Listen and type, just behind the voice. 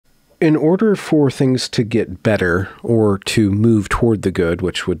in order for things to get better or to move toward the good,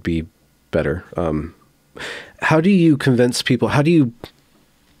 which would be better, how do you convince people? How do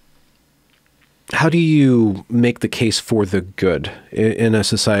you make the case for the good in a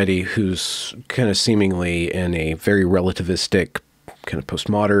society who's kind of seemingly in a very relativistic, kind of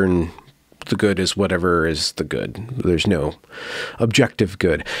postmodern, the good is whatever is the good. There's no objective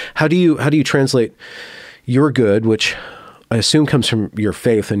good. How do you translate your good, which I assume comes from your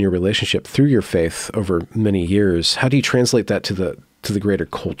faith and your relationship through your faith over many years? How do you translate that to the greater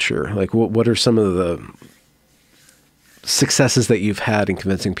culture? Like, what are some of the successes that you've had in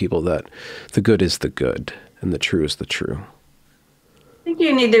convincing people that the good is the good and the true is the true? I think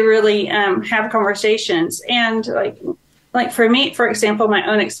you need to really have conversations. And like for me, for example, my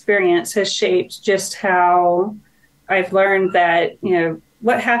own experience has shaped just how I've learned that,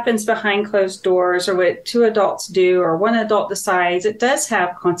 what happens behind closed doors or what two adults do or one adult decides, it does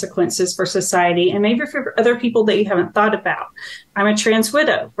have consequences for society and maybe for other people that you haven't thought about. I'm a trans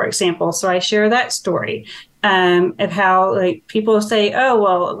widow, for example, so I share that story of how people say, oh,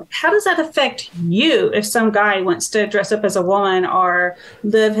 well, how does that affect you if some guy wants to dress up as a woman or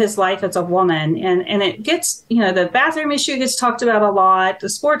live his life as a woman? And it gets, the bathroom issue gets talked about a lot, the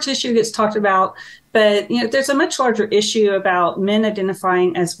sports issue gets talked about. But, there's a much larger issue about men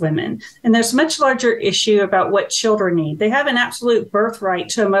identifying as women. And there's a much larger issue about what children need. They have an absolute birthright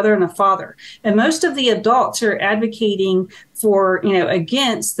to a mother and a father. And most of the adults who are advocating for,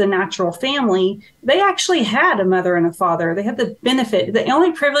 against the natural family, they actually had a mother and a father. They had the benefit. The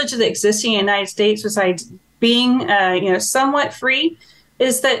only privilege that exists in the United States besides being, somewhat free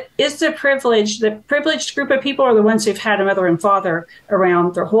is the privileged group of people are the ones who've had a mother and father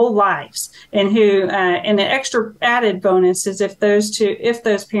around their whole lives, and who and the extra added bonus is if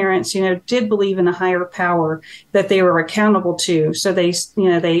those parents did believe in a higher power that they were accountable to, so they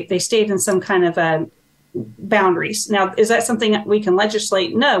stayed in some kind of boundaries. Now, is that something that we can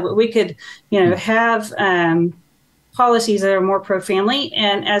legislate? No, but we could have policies that are more pro-family,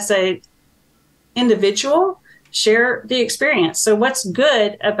 and as a individual, share the experience. So what's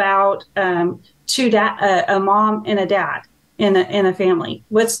good about a mom and a dad in a family?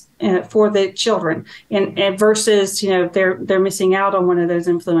 What's for the children, and versus they're missing out on one of those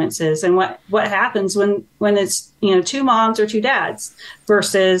influences, and what happens when it's two moms or two dads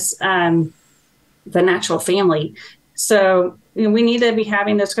versus the natural family. So we need to be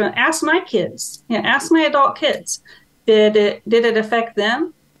having this. Ask my kids, ask my adult kids, did it affect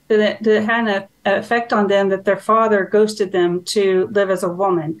them? Did it have an effect on them that their father ghosted them to live as a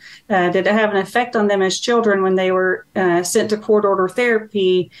woman? Did it have an effect on them as children when they were sent to court order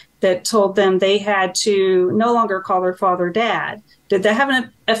therapy that told them they had to no longer call their father dad? Did that have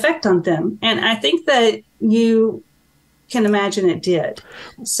an effect on them? And I think that you can imagine it did.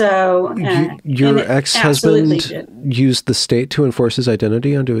 So your ex-husband used the state to enforce his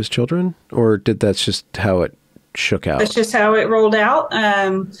identity onto his children, or that's just how it shook out? That's just how it rolled out.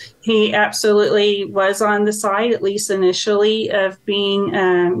 He absolutely was on the side, at least initially, of being,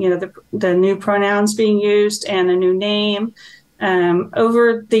 the new pronouns being used and a new name.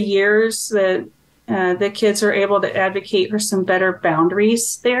 Over the years, the kids are able to advocate for some better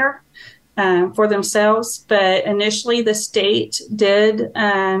boundaries there for themselves. But initially, the state did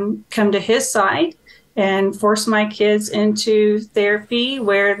come to his side and forced my kids into therapy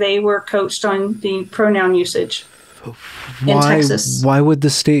where they were coached on the pronoun usage in Texas. Why would the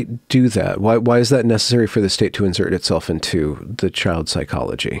state do that? Why is that necessary for the state to insert itself into the child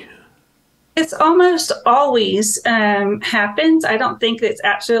psychology? It's almost always happens. I don't think it's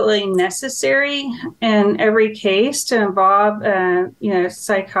absolutely necessary in every case to involve,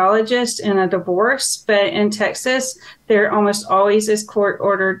 psychologist in a divorce. But in Texas, there almost always is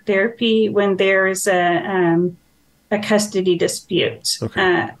court-ordered therapy when there is a custody dispute.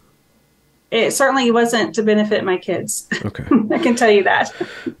 Okay. It certainly wasn't to benefit my kids. Okay. I can tell you that.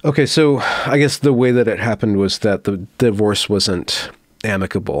 Okay, so I guess the way that it happened was that the divorce wasn't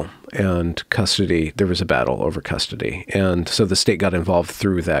amicable, and there was a battle over custody. And so the state got involved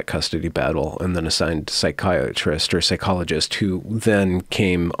through that custody battle and then assigned a psychiatrist or psychologist who then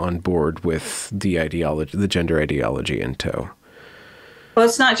came on board with the gender ideology in tow. Well,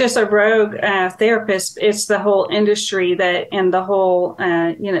 it's not just a rogue therapist. It's the whole industry and the whole,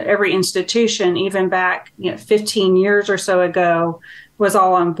 every institution, even back 15 years or so ago, was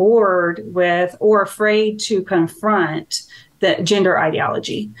all on board with or afraid to confront the gender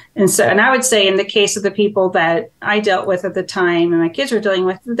ideology. And I would say in the case of the people that I dealt with at the time and my kids were dealing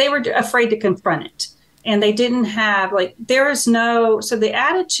with, they were afraid to confront it. And they didn't have so the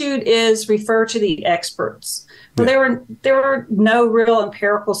attitude is refer to the experts. Well, there were no real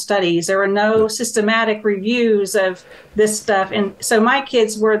empirical studies. There were no systematic reviews of this stuff, and so my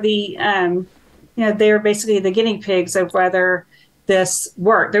kids were they were basically the guinea pigs of whether this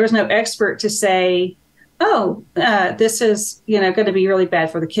worked. There was no expert to say, "Oh, this is going to be really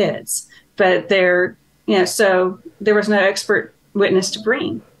bad for the kids," but so there was no expert witness to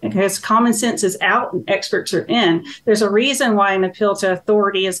bring, because common sense is out and experts are in. There's a reason why an appeal to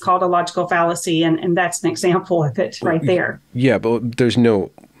authority is called a logical fallacy, and that's an example of it right there. Yeah, but there's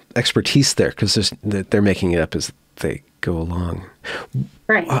no expertise there because they're making it up as they go along.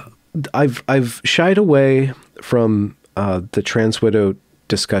 Right. I've shied away from the trans widow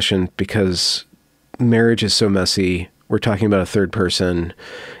discussion because marriage is so messy. We're talking about a third person.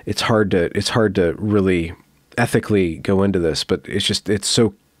 It's hard to really ethically go into this, but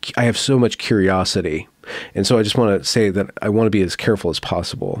I have so much curiosity. And so I just want to say that I want to be as careful as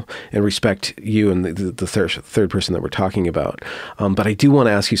possible and respect you and the third person that we're talking about. But I do want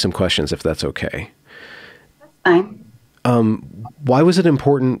to ask you some questions if that's okay. Fine. Why was it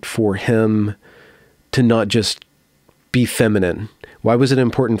important for him to not just be feminine? Why was it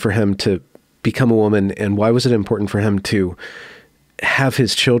important for him to become a woman? And why was it important for him to have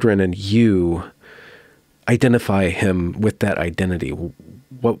his children and you identify him with that identity?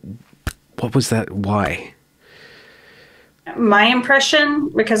 What was that? Why? My impression,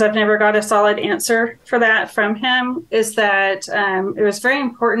 because I've never got a solid answer for that from him, is that it was very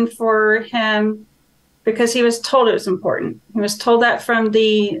important for him because he was told it was important. He was told that from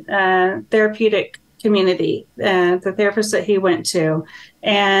the therapeutic community, the therapist that he went to.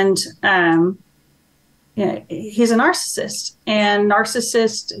 And he's a narcissist, and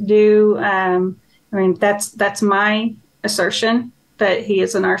narcissists do, that's my assertion, that he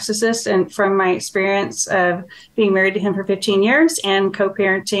is a narcissist. And from my experience of being married to him for 15 years and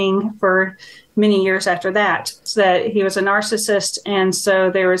co-parenting for many years after that, so that he was a narcissist. And so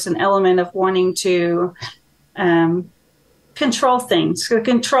there was an element of wanting to control things, to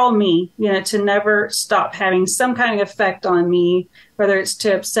control me, to never stop having some kind of effect on me, whether it's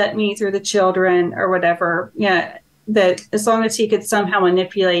to upset me through the children or whatever. That as long as he could somehow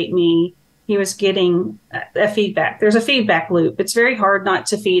manipulate me, he was getting a feedback. There's a feedback loop. It's very hard not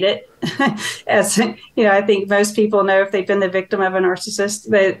to feed it. As I think most people know if they've been the victim of a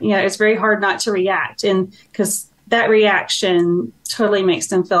narcissist, but it's very hard not to react, and because that reaction totally makes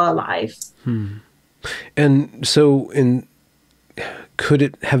them feel alive. And so could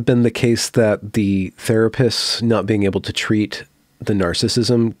it have been the case that the therapist not being able to treat the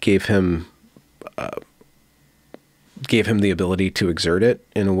narcissism gave him the ability to exert it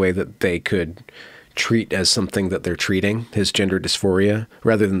in a way that they could treat as something that they're treating, his gender dysphoria,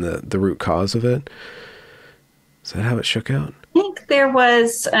 rather than the root cause of it? Is that how it shook out? I think there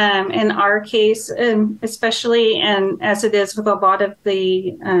was, in our case, especially, and as it is with a lot of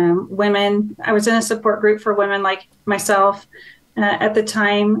the women, I was in a support group for women like myself at the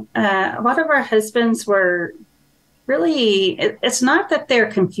time. A lot of our husbands were really, it's not that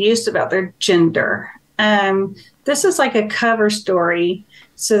they're confused about their gender. This is like a cover story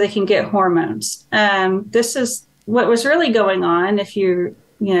so they can get hormones. This is what was really going on. If you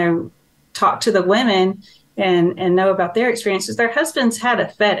talk to the women and know about their experiences, their husbands had a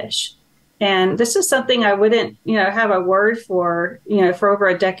fetish. And this is something I wouldn't, have a word for, for over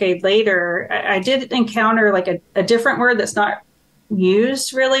a decade later. I did encounter like a different word that's not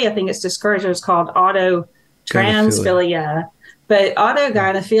used really. I think it's discouraged. It was called autotransphilia, but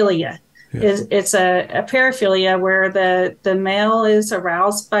autogynephilia. It's a paraphilia where the male is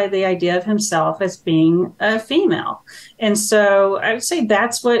aroused by the idea of himself as being a female. And so I would say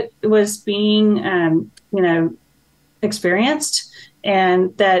that's what was being, experienced,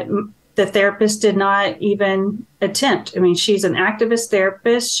 and that the therapist did not even attempt. I mean, she's an activist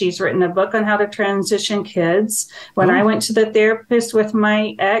therapist. She's written a book on how to transition kids. When I went to the therapist with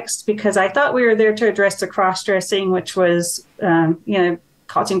my ex, because I thought we were there to address the cross-dressing, which was,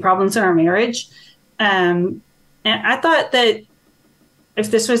 causing problems in our marriage. And I thought that if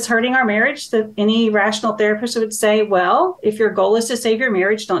this was hurting our marriage, that any rational therapist would say, well, if your goal is to save your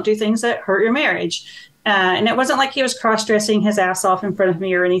marriage, don't do things that hurt your marriage. And it wasn't like he was cross-dressing his ass off in front of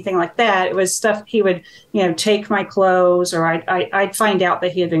me or anything like that. It was stuff he would, take my clothes, or I'd find out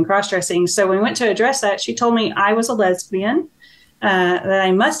that he had been cross-dressing. So when we went to address that, she told me I was a lesbian, that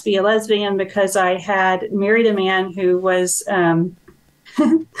I must be a lesbian because I had married a man who was...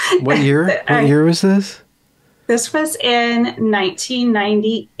 What year? What year was this? This was in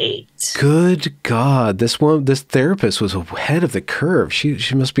 1998. Good God. This therapist was ahead of the curve.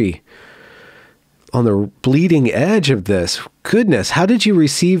 She must be on the bleeding edge of this. Goodness. How did you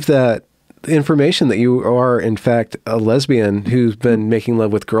receive that the information that you are, in fact, a lesbian who's been making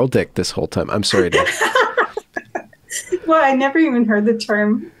love with girl dick this whole time. I'm sorry, Dave. Well, I never even heard the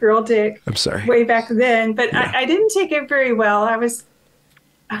term girl dick. I'm sorry. Way back then, but Yeah. I didn't take it very well. I was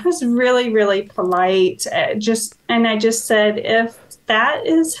really, really polite. And I just said, if that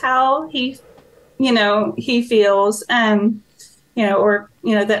is how he feels, that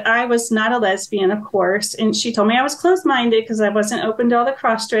I was not a lesbian, of course. And she told me I was closed-minded because I wasn't open to all the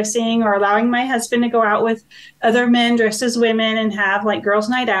cross-dressing or allowing my husband to go out with other men dressed as women and have like girls'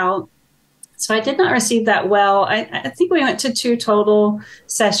 night out. So I did not receive that well. I think we went to 2 total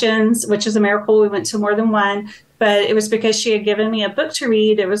sessions, which is a miracle. We went to more than one, but it was because she had given me a book to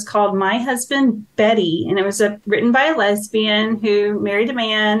read. It was called My Husband, Betty, and it was written by a lesbian who married a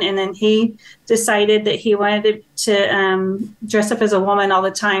man, and then he decided that he wanted to dress up as a woman all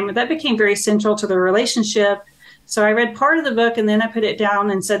the time. That became very central to the relationship. So I read part of the book, and then I put it down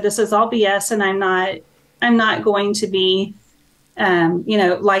and said, this is all BS, and I'm not going to be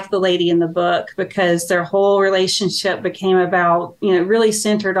like the lady in the book, because their whole relationship became about, really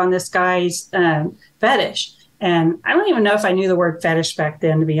centered on this guy's fetish. And I don't even know if I knew the word fetish back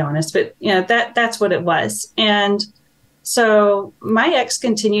then, to be honest, but that's what it was. And so my ex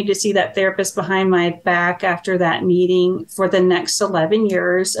continued to see that therapist behind my back after that meeting for the next 11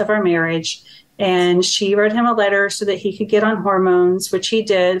 years of our marriage. And she wrote him a letter so that he could get on hormones, which he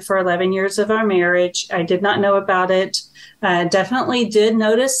did for 11 years of our marriage. I did not know about it. Definitely did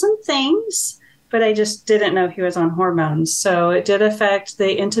notice some things, but I just didn't know he was on hormones. So it did affect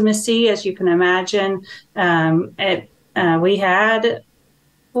the intimacy, as you can imagine. We had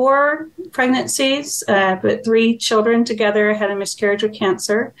 4 pregnancies, but 3 children together, had a miscarriage with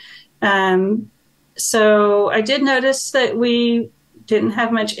cancer. So I did notice that we didn't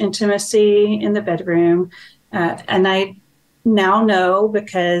have much intimacy in the bedroom. And I now know,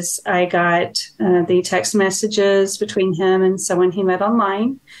 because I got the text messages between him and someone he met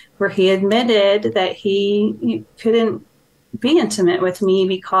online, where he admitted that he couldn't be intimate with me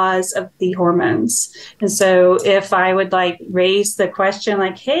because of the hormones. And so if I would raise the question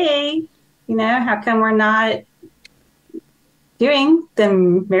hey, how come we're not doing the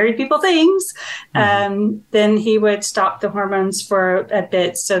married people things, then he would stop the hormones for a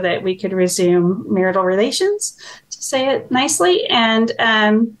bit so that we could resume marital relations, to say it nicely. And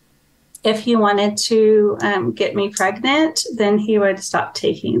if he wanted to get me pregnant, then he would stop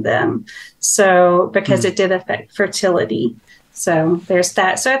taking them. So, because it did affect fertility. So there's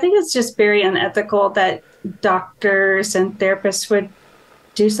that. So I think it's just very unethical that doctors and therapists would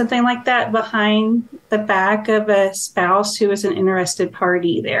do something like that behind the back of a spouse who is an interested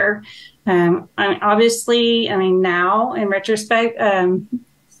party there. Obviously, now in retrospect,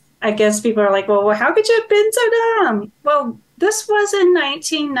 I guess people are like, well, how could you have been so dumb? Well, this was in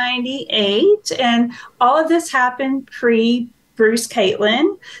 1998, and all of this happened pre-Bruce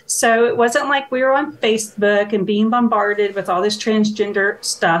Caitlin. So it wasn't like we were on Facebook and being bombarded with all this transgender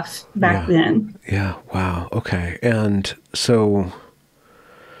stuff back then. Yeah. Wow. Okay. And so,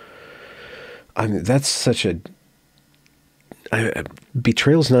 that's such a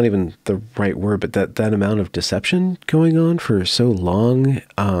betrayal is not even the right word, but that amount of deception going on for so long.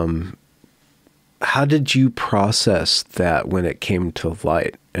 How did you process that when it came to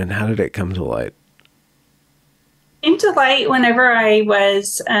light, and how did it come to light? Came to light whenever I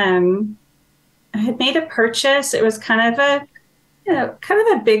had made a purchase. It was kind of a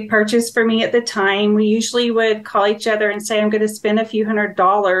big purchase for me at the time. We usually would call each other and say, I'm going to spend a few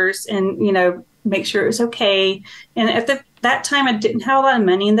 $100s and, make sure it was okay. And at that time, I didn't have a lot of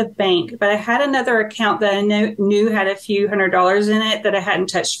money in the bank, but I had another account that I knew had a few $100s in it that I hadn't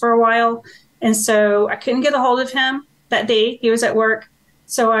touched for a while. And so I couldn't get a hold of him that day. He was at work.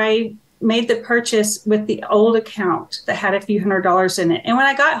 So I made the purchase with the old account that had a few $100s in it. And when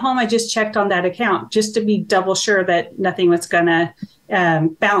I got home, I just checked on that account just to be double sure that nothing was going to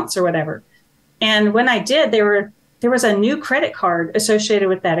bounce or whatever. And when I did, there was a new credit card associated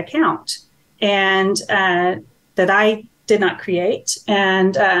with that account, and that I did not create.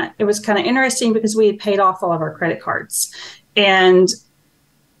 And it was kind of interesting because we had paid off all of our credit cards. And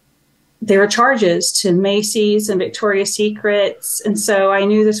there were charges to Macy's and Victoria's Secrets. And so I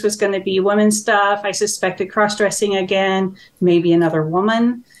knew this was going to be women's stuff. I suspected cross-dressing again, maybe another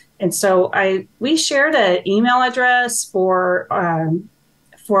woman. And so we shared an email address for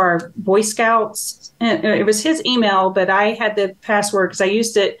our Boy Scouts. And it was his email, but I had the password because I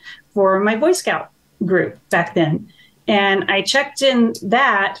used it for my Boy Scout group back then. And I checked in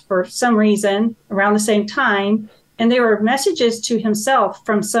that for some reason around the same time, and there were messages to himself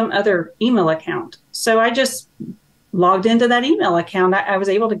from some other email account. So I just logged into that email account. I was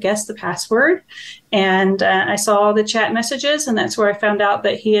able to guess the password, and I saw the chat messages, and that's where I found out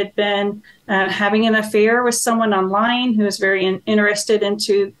that he had been having an affair with someone online who was very interested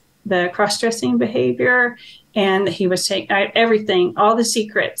into the cross-dressing behavior, and he was taking everything, all the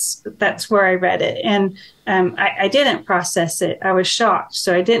secrets. That's where I read it, and I didn't process it. I was shocked,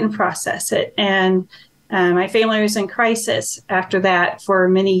 so I didn't process it, and my family was in crisis after that for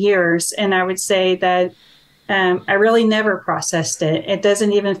many years, and I would say that I really never processed it. It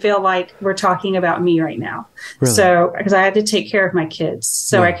doesn't even feel like we're talking about me right now. Really? So, because I had to take care of my kids,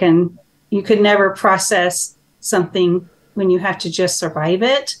 so you could never process something when you have to just survive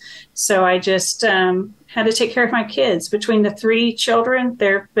it. So I just had to take care of my kids. Between the 3 children,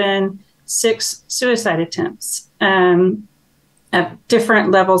 there have been 6 suicide attempts at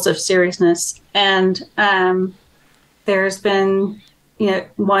different levels of seriousness. And there's been,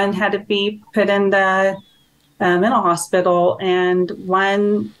 one had to be put in the mental hospital, and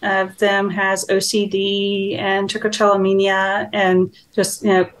one of them has OCD and trichotillomania and just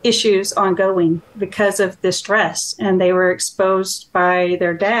issues ongoing because of the stress, and they were exposed by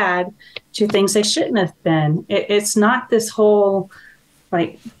their dad to things they shouldn't have been. It's not this whole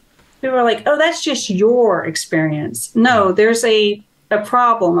like people are like, oh, that's just your experience. No, there's a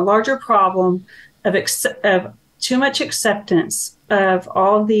problem, a larger problem of too much acceptance of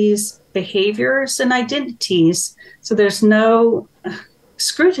all these behaviors and identities. So there's no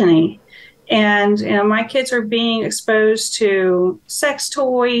scrutiny. And my kids are being exposed to sex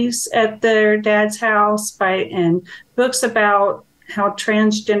toys at their dad's house and books about how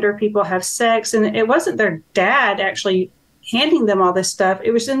transgender people have sex. And it wasn't their dad actually handing them all this stuff.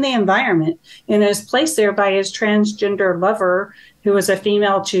 It was in the environment, and it was placed there by his transgender lover, who was a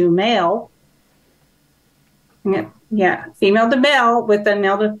female to male. Yeah, female to male with a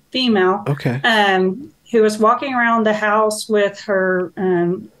male to female. Okay. Who was walking around the house with her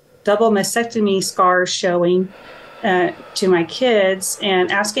double mastectomy scars showing to my kids,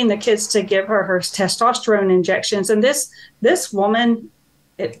 and asking the kids to give her testosterone injections. And this woman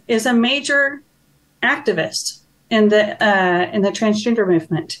is a major activist in the transgender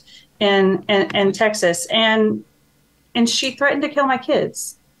movement in Texas, and she threatened to kill my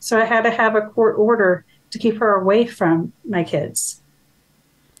kids. So I had to have a court order to keep her away from my kids.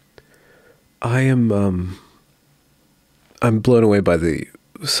 I'm blown away by the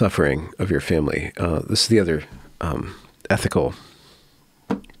suffering of your family. This is the other ethical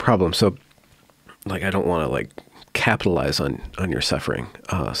problem. So, like, I don't want to capitalize on your suffering.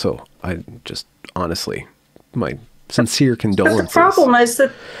 So I just honestly, my sincere condolences. But the problem is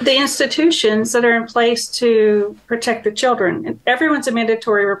that the institutions that are in place to protect the children, and everyone's a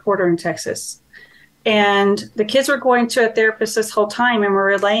mandatory reporter in Texas. And the kids were going to a therapist this whole time and were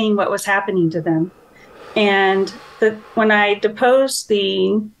relaying what was happening to them. And when I deposed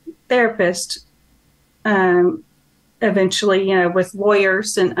the therapist, eventually, with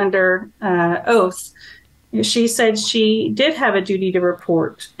lawyers and under oath, she said she did have a duty to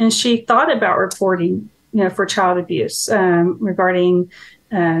report, and she thought about reporting, for child abuse, regarding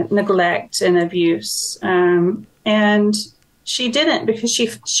neglect and abuse. And she didn't, because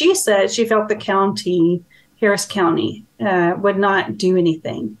she said she felt the county, Harris County, would not do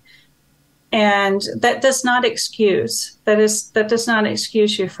anything. And that does not excuse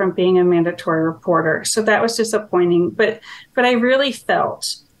you from being a mandatory reporter. So that was disappointing. But I really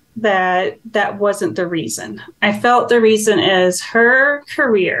felt that wasn't the reason. I felt the reason is her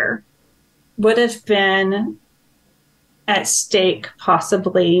career would have been at stake,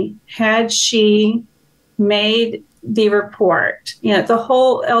 possibly, had she made the report. The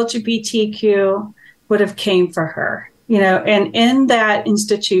whole LGBTQ would have came for her. And in that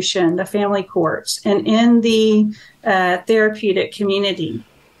institution, the family courts, and in the therapeutic community,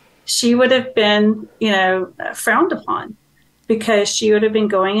 she would have been, frowned upon, because she would have been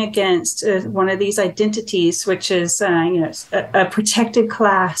going against one of these identities, which is, a protected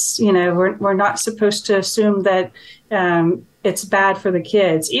class. We're not supposed to assume that it's bad for the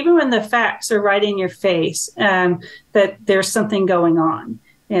kids, even when the facts are right in your face, that there's something going on.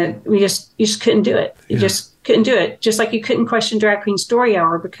 And you just couldn't do it. You just couldn't do it. Just like you couldn't question Drag Queen Story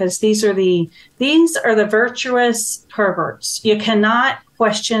Hour, because these are the virtuous perverts. You cannot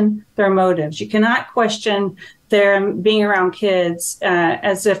question their motives. You cannot question their being around kids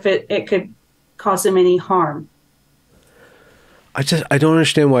as if it could cause them any harm. I don't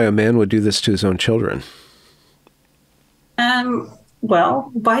understand why a man would do this to his own children. Well,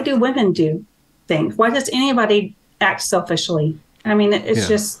 why do women do things? Why does anybody act selfishly? I mean, it's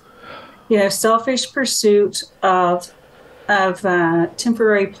just, selfish pursuit of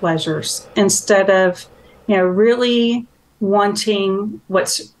temporary pleasures, instead of, really wanting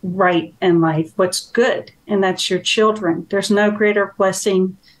what's right in life, what's good, and that's your children. There's no greater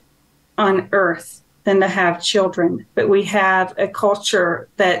blessing on earth than to have children. But we have a culture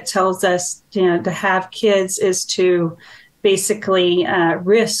that tells us, to have kids is to basically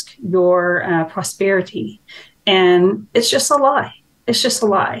risk your prosperity. And it's just a lie. It's just a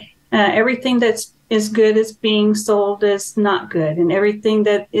lie. Everything that's is good is being sold as not good, and everything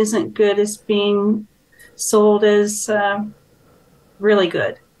that isn't good is being sold as really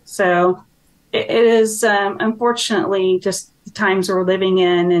good. So it is unfortunately just the times we're living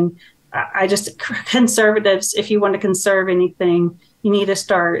in. And I just, conservatives, if you want to conserve anything, you need to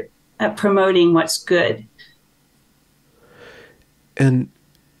start promoting what's good. And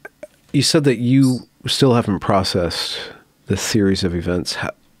you said that you still haven't processed this series of events.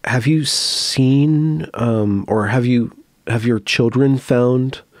 Have you seen, or have your children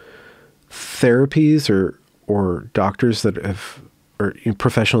found therapies or doctors that have, or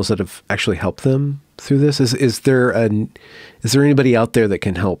professionals that have actually helped them through this? Is there anybody out there that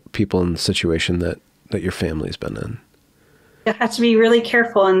can help people in the situation that your family's been in? You have to be really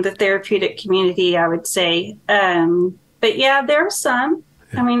careful in the therapeutic community, I would say. But yeah, there are some.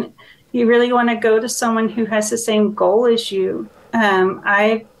 Yeah. I mean, you really want to go to someone who has the same goal as you.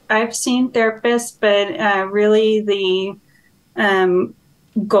 I've seen therapists, but really the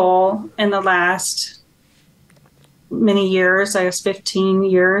goal in the last many years, I guess 15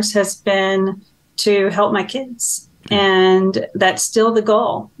 years, has been to help my kids. And that's still the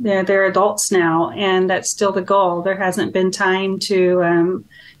goal. They're adults now, and that's still the goal. There hasn't been time to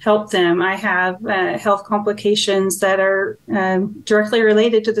help them. I have health complications that are directly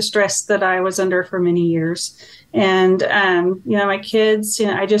related to the stress that I was under for many years. And, my kids,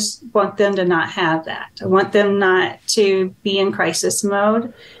 I just want them to not have that. I want them not to be in crisis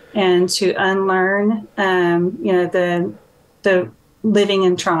mode and to unlearn, the living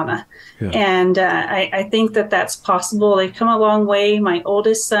in trauma. Yeah. And I think that that's possible. They've come a long way. My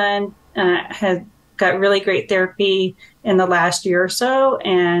oldest son had got really great therapy in the last year or so.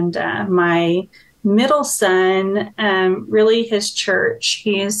 And my middle son, really his church,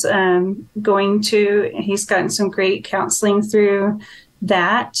 he's gotten some great counseling through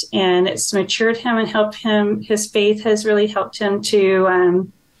that. And it's matured him and helped him. His faith has really helped him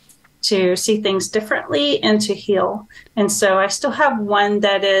to see things differently and to heal. And so I still have one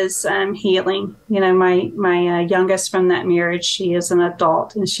that is healing. My youngest from that marriage, she is an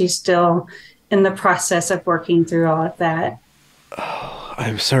adult, and she's still in the process of working through all of that. Oh,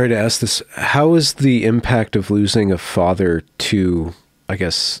 I'm sorry to ask this. How is the impact of losing a father to, I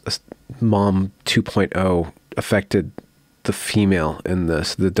guess, mom 2.0 affected the female in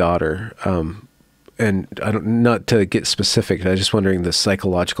this, the daughter? And not to get specific, I'm just wondering the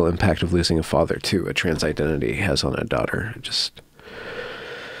psychological impact of losing a father to a trans identity has on a daughter.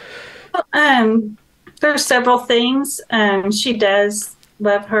 There's several things. She does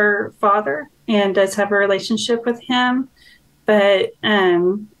love her father and does have a relationship with him, but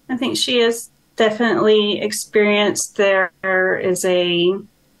I think she has definitely experienced there is a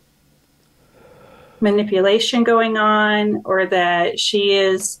manipulation going on, or that she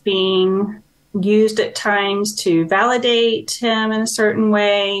is being used at times to validate him in a certain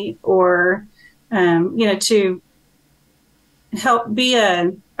way, or, to help be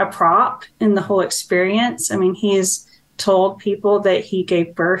a prop in the whole experience. I mean, he's told people that he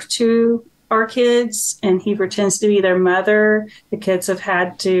gave birth to our kids and he pretends to be their mother. The kids have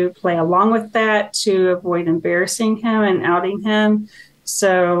had to play along with that to avoid embarrassing him and outing him.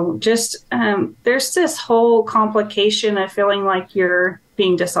 So just there's this whole complication of feeling like you're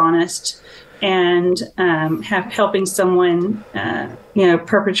being dishonest and helping someone,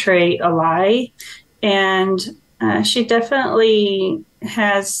 perpetrate a lie. And she definitely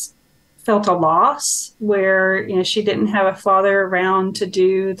has felt a loss where, she didn't have a father around to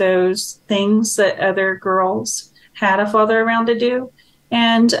do those things that other girls had a father around to do.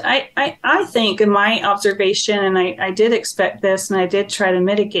 And I think in my observation, and I did expect this and I did try to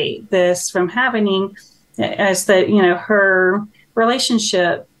mitigate this from happening, as that, her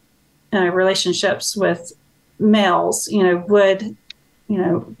relationships with males, would,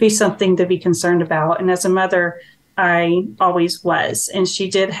 be something to be concerned about. And as a mother, I always was. And she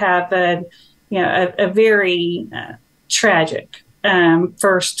did have a very tragic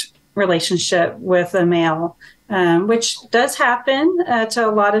first relationship with a male, which does happen to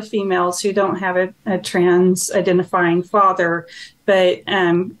a lot of females who don't have a trans identifying father. But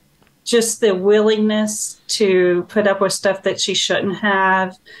just the willingness to put up with stuff that she shouldn't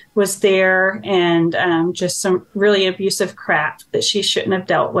have was there, and just some really abusive crap that she shouldn't have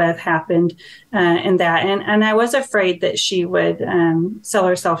dealt with happened in that. And I was afraid that she would sell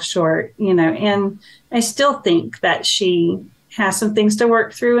herself short, and I still think that she has some things to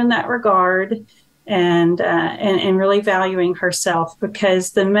work through in that regard, and really valuing herself,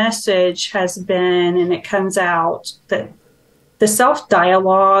 because the message has been, and it comes out, that the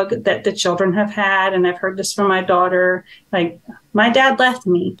self-dialogue that the children have had, and I've heard this from my daughter, like, my dad left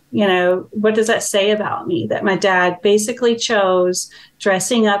me, what does that say about me? That my dad basically chose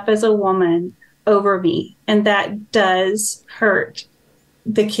dressing up as a woman over me. And that does hurt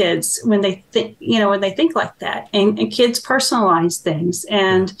the kids when they think, when they think like that. And kids personalize things.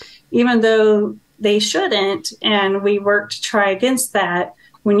 And even though they shouldn't, and we work to try against that,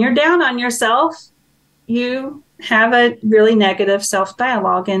 when you're down on yourself, you have a really negative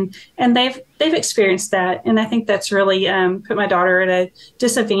self-dialogue, and they've experienced that. And I think that's really put my daughter at a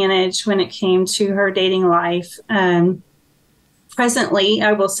disadvantage when it came to her dating life. Presently,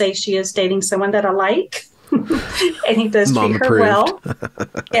 I will say she is dating someone that I like. And he does treat her well.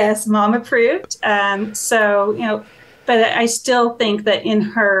 Yes, mom approved. So, but I still think that in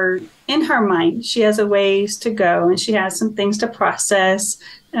her mind, she has a ways to go, and she has some things to process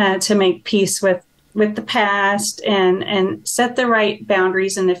to make peace with the past, and set the right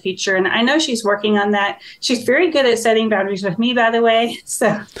boundaries in the future. And I know she's working on that. She's very good at setting boundaries with me, by the way.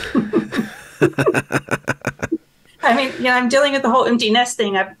 So, I mean, I'm dealing with the whole empty nest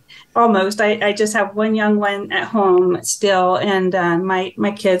thing. I just have one young one at home still. And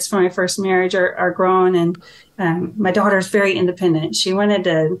my kids from my first marriage are grown. And my daughter's very independent. She wanted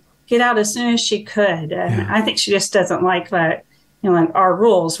to get out as soon as she could. And I think she just doesn't like that. Like our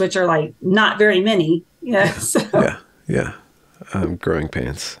rules, which are like not very many. So. Yeah. Growing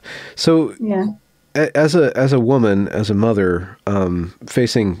pains. So as a woman, as a mother,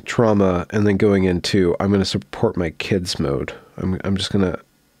 facing trauma and then going into, I'm going to support my kids mode. I'm just going to,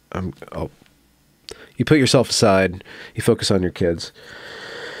 you put yourself aside, you focus on your kids.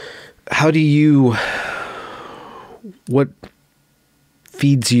 What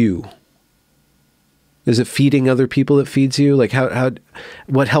feeds you? Is it feeding other people that feeds you? Like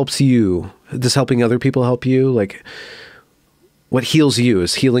what helps you? Does helping other people help you? Like, what heals you?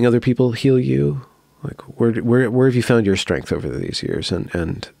 Is healing other people heal you? Like, where have you found your strength over these years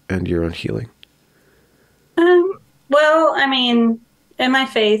and your own healing? Well, I mean, in my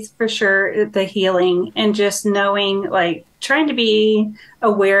faith, for sure, the healing, and just knowing, like, trying to be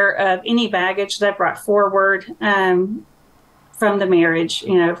aware of any baggage that I brought forward from the marriage,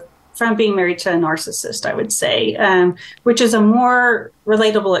 from being married to a narcissist, I would say, which is a more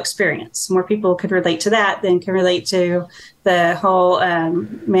relatable experience. More people could relate to that than can relate to the whole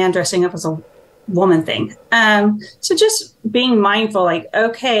man dressing up as a woman thing. So just being mindful, like,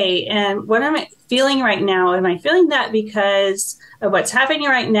 okay, and what am I feeling right now? Am I feeling that because of what's happening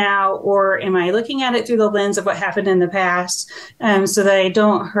right now, or am I looking at it through the lens of what happened in the past, so that I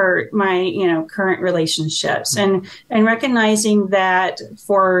don't hurt my current relationships, and recognizing that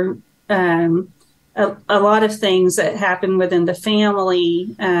for a lot of things that happen within the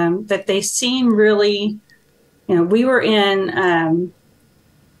family, that they seem really, we were in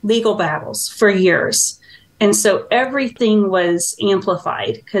legal battles for years. And so everything was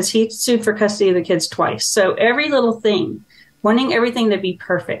amplified because he sued for custody of the kids twice. So every little thing, wanting everything to be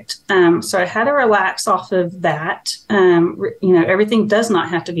perfect. So I had to relax off of that. Everything does not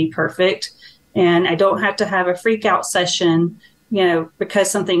have to be perfect. And I don't have to have a freak out session,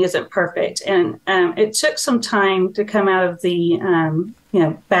 because something isn't perfect. And it took some time to come out of the,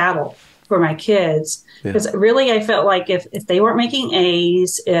 battle for my kids. Because really, I felt like if they weren't making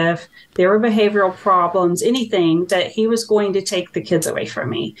A's, if there were behavioral problems, anything, that he was going to take the kids away from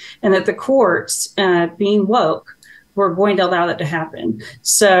me, and that the courts, being woke, were going to allow that to happen.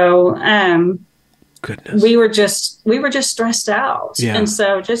 So goodness, we were just stressed out. And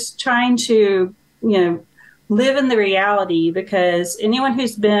so just trying to, live in the reality, because anyone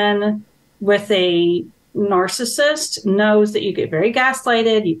who's been with a narcissist knows that you get very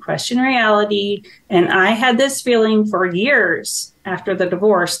gaslighted, you question reality. And I had this feeling for years after the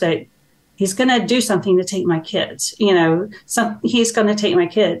divorce that he's going to do something to take my kids, he's going to take my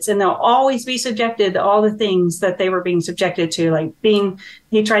kids, and they'll always be subjected to all the things that they were being subjected to, like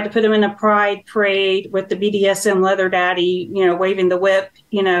he tried to put them in a pride parade with the BDSM leather daddy, waving the whip,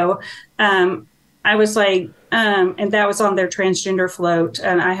 I was like, and that was on their transgender float.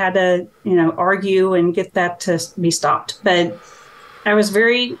 And I had to, argue and get that to be stopped. But I was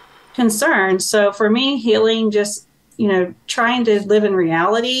very concerned. So for me, healing just, trying to live in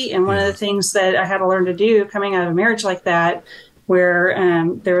reality. And one of the things that I had to learn to do coming out of a marriage like that, where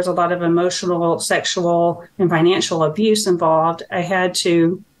there was a lot of emotional, sexual, and financial abuse involved, I had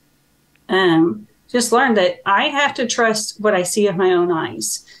to just learn that I have to trust what I see with my own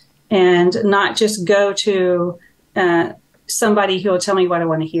eyes and not just go to somebody who will tell me what I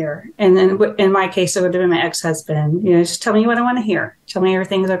want to hear. And then in my case, it would have been my ex-husband, just tell me what I want to hear. Tell me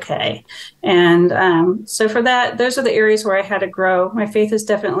everything's okay. And so for that, those are the areas where I had to grow. My faith has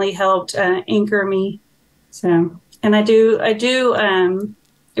definitely helped anchor me. So, and I do,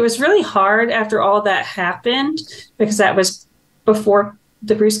 it was really hard after all that happened, because that was before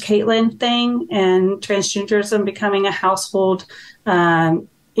the Bruce Caitlin thing and transgenderism becoming a household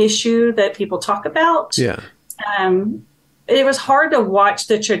issue that people talk about. Yeah. It was hard to watch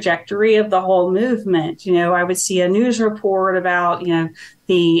the trajectory of the whole movement. I would see a news report about, a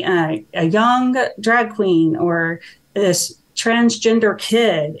young drag queen or this transgender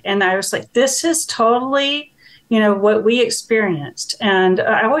kid. And I was like, this is totally, what we experienced. And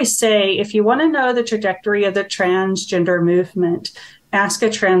I always say, if you want to know the trajectory of the transgender movement, ask a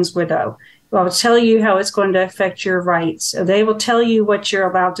trans widow. Well, I'll tell you how it's going to affect your rights. They will tell you what you're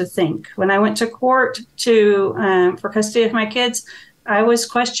allowed to think. When I went to court for custody of my kids, I was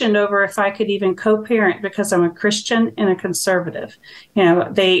questioned over if I could even co-parent because I'm a Christian and a conservative.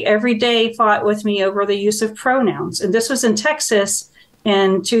 They every day fought with me over the use of pronouns. And this was in Texas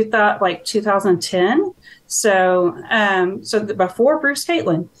in 2010. So before Bruce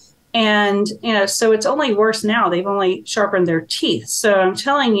Caitlin. And, so it's only worse now. They've only sharpened their teeth. So I'm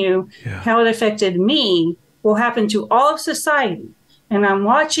telling you how it affected me will happen to all of society. And I'm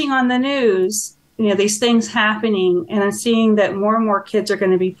watching on the news, these things happening, and I'm seeing that more and more kids are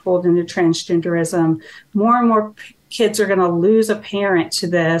going to be pulled into transgenderism. More and more kids are going to lose a parent to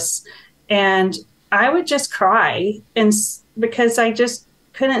this. And I would just cry, and because I just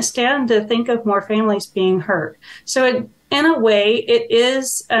couldn't stand to think of more families being hurt. So in a way, it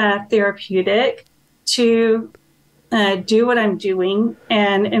is therapeutic to do what I'm doing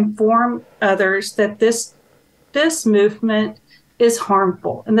and inform others that this movement is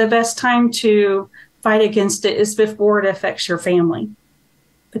harmful. And the best time to fight against it is before it affects your family.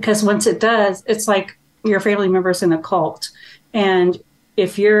 Because once it does, it's like your family member's in a cult. And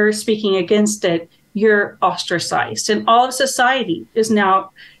if you're speaking against it, you're ostracized. And all of society is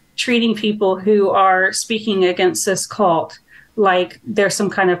now treating people who are speaking against this cult like they're some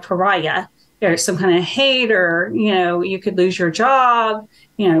kind of pariah, there's some kind of hater, you could lose your job,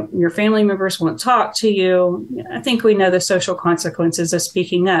 your family members won't talk to you. I think we know the social consequences of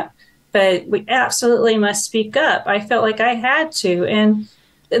speaking up, but we absolutely must speak up. I felt like I had to, and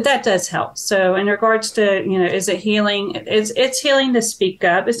that does help. So in regards to, is it healing? It's healing to speak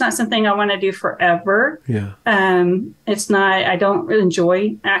up. It's not something I want to do forever. Yeah. It's not, I don't really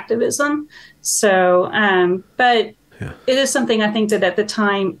enjoy activism. So, but it is something I think that at the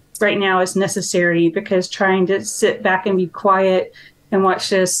time right now is necessary, because trying to sit back and be quiet and watch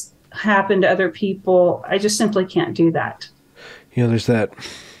this happen to other people, I just simply can't do that. There's that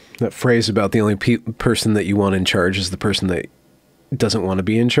phrase about the only person that you want in charge is the person that doesn't want to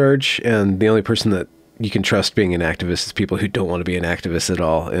be in charge, and the only person that you can trust being an activist is people who don't want to be an activist at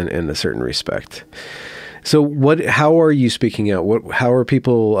all in a certain respect. So how are you speaking out? How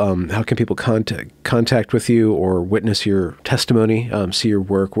can people contact with you or witness your testimony, see your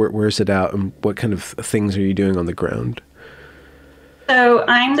work? Where's it out, and what kind of things are you doing on the ground? So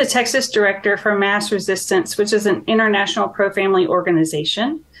I'm the Texas director for Mass Resistance, which is an international pro-family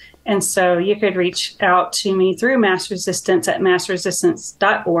organization. And so you could reach out to me through Mass Resistance at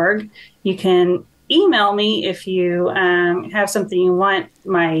massresistance.org. You can email me if you have something you want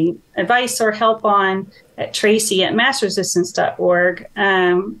my advice or help on at tracy@massresistance.org.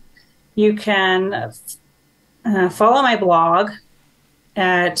 You can follow my blog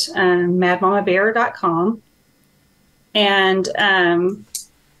at madmamabear.com. And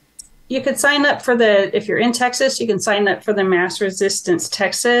you could sign up for if you're in Texas, you can sign up for the Mass Resistance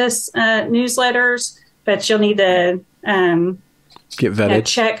Texas newsletters, but you'll need to get vetted.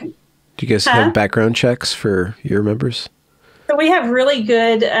 Check. Do you guys have background checks for your members? So we have really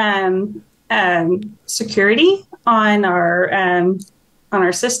good security on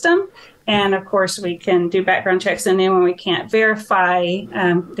our system. And of course, we can do background checks. And then when we can't verify,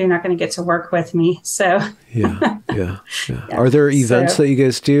 they're not going to get to work with me. So yeah. Are there events that you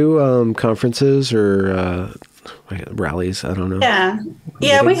guys do, conferences or rallies? I don't know.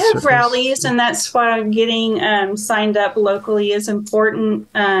 Yeah, we have rallies, and that's why getting signed up locally is important.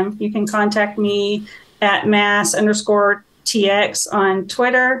 You can contact me at mass_TX on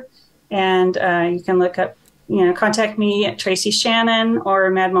Twitter, and you can look up contact me at Tracy Shannon or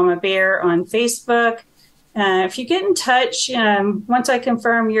Mad Mama Bear on Facebook. If you get in touch, once I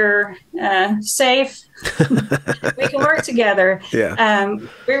confirm you're safe, we can work together. Yeah.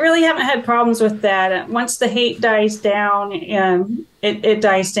 We really haven't had problems with that. Once the hate dies down, it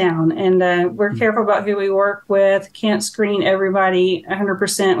dies down. And we're careful about who we work with. Can't screen everybody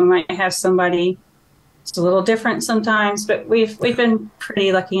 100%. We might have somebody it's a little different sometimes, but we've been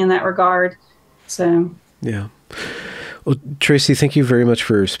pretty lucky in that regard. So yeah. Well, Tracy, thank you very much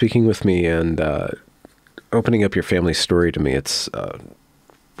for speaking with me and opening up your family story to me. It's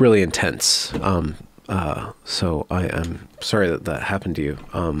really intense. So I am sorry that that happened to you.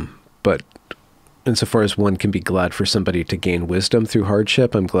 But insofar as one can be glad for somebody to gain wisdom through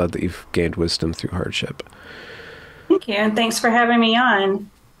hardship, I'm glad that you've gained wisdom through hardship. thank you. And thanks for having me on.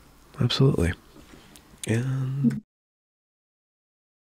 Absolutely. And